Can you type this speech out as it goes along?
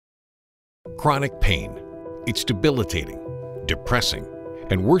Chronic pain. It's debilitating, depressing,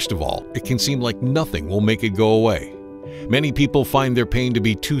 and worst of all, it can seem like nothing will make it go away. Many people find their pain to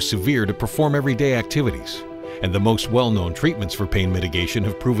be too severe to perform everyday activities, and the most well-known treatments for pain mitigation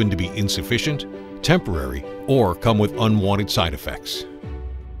have proven to be insufficient, temporary, or come with unwanted side effects.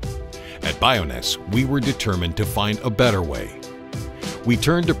 At Bioness, we were determined to find a better way. We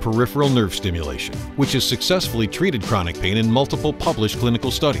turned to peripheral nerve stimulation, which has successfully treated chronic pain in multiple published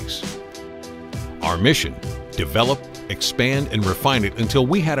clinical studies. Our mission: develop, expand, and refine it until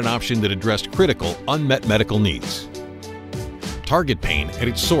we had an option that addressed critical, unmet medical needs. Target pain at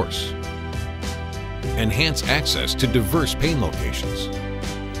its source. Enhance access to diverse pain locations.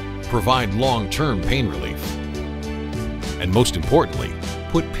 Provide long-term pain relief. And most importantly,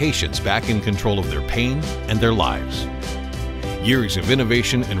 put patients back in control of their pain and their lives. Years of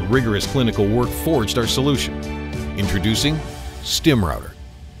innovation and rigorous clinical work forged our solution. Introducing Stim Router.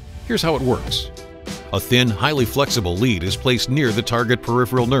 Here's how it works. A thin, highly flexible lead is placed near the target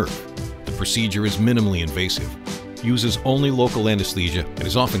peripheral nerve. The procedure is minimally invasive, uses only local anesthesia, and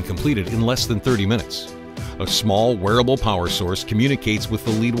is often completed in less than 30 minutes. A small, wearable power source communicates with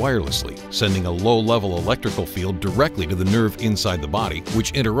the lead wirelessly, sending a low-level electrical field directly to the nerve inside the body,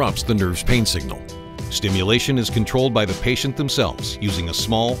 which interrupts the nerve's pain signal. Stimulation is controlled by the patient themselves using a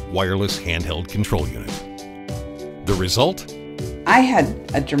small, wireless handheld control unit. The result? I had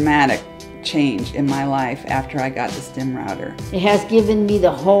a dramatic change in my life after I got the Stim Router. It has given me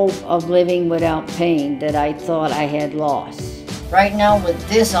the hope of living without pain that I thought I had lost. Right now with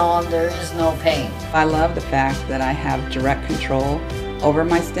this on, there is no pain. I love the fact that I have direct control over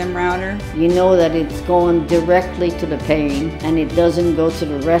my Stim Router. You know that it's going directly to the pain and it doesn't go to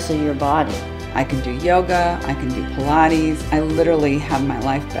the rest of your body. I can do yoga, I can do Pilates. I literally have my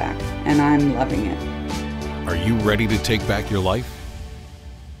life back and I'm loving it. Are you ready to take back your life?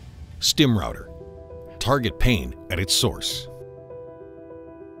 Stim Router. Target pain at its source.